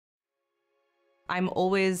I'm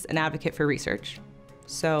always an advocate for research.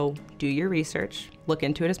 So do your research, look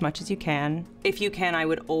into it as much as you can. If you can, I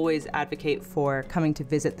would always advocate for coming to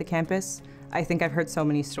visit the campus. I think I've heard so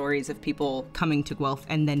many stories of people coming to Guelph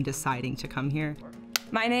and then deciding to come here.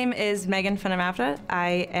 My name is Megan Funamavra.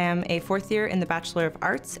 I am a fourth year in the Bachelor of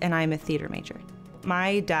Arts, and I'm a theater major.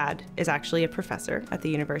 My dad is actually a professor at the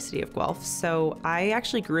University of Guelph, so I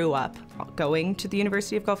actually grew up going to the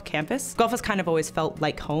University of Guelph campus. Guelph has kind of always felt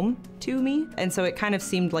like home to me, and so it kind of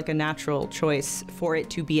seemed like a natural choice for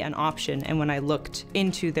it to be an option. And when I looked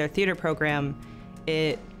into their theater program,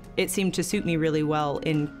 it seemed to suit me really well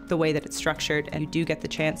in the way that it's structured, and you do get the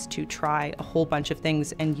chance to try a whole bunch of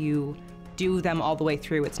things, and you do them all the way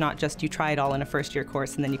through. It's not just you try it all in a first year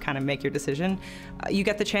course and then you kind of make your decision. You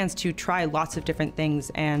get the chance to try lots of different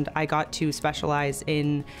things, and I got to specialize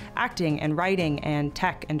in acting and writing and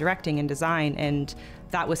tech and directing and design, and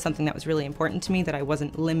that was something that was really important to me, that I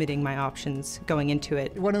wasn't limiting my options going into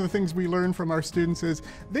it. One of the things we learn from our students is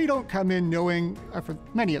they don't come in knowing, for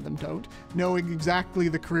many of them don't, knowing exactly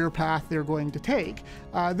the career path they're going to take.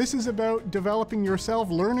 This is about developing yourself,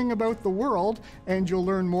 learning about the world, and you'll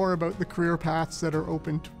learn more about the career paths that are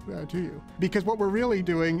open to you. Because what we're really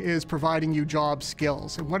doing is providing you job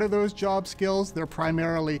skills. And what are those job skills? They're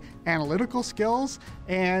primarily analytical skills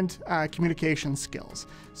and communication skills.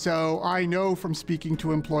 So I know from speaking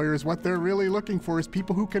to employers what they're really looking for is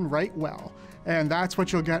people who can write well. And that's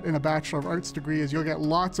what you'll get in a Bachelor of Arts degree, is you'll get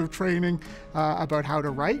lots of training about how to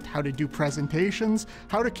write, how to do presentations,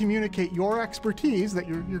 how to communicate your expertise, that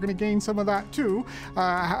you're going to gain some of that too,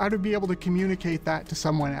 how to be able to communicate that to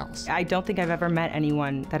someone else. I don't think I've ever met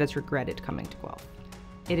anyone that has regretted coming to Guelph.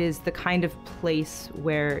 It is the kind of place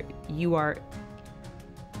where you are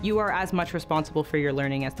as much responsible for your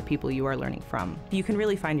learning as the people you are learning from. You can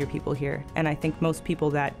really find your people here, and I think most people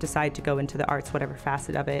that decide to go into the arts, whatever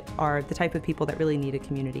facet of it, are the type of people that really need a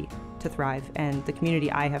community to thrive, and the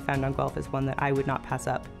community I have found on Guelph is one that I would not pass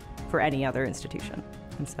up for any other institution.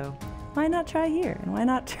 And so, why not try here? And why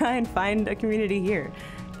not try and find a community here?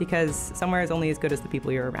 Because somewhere is only as good as the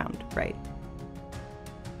people you're around, right?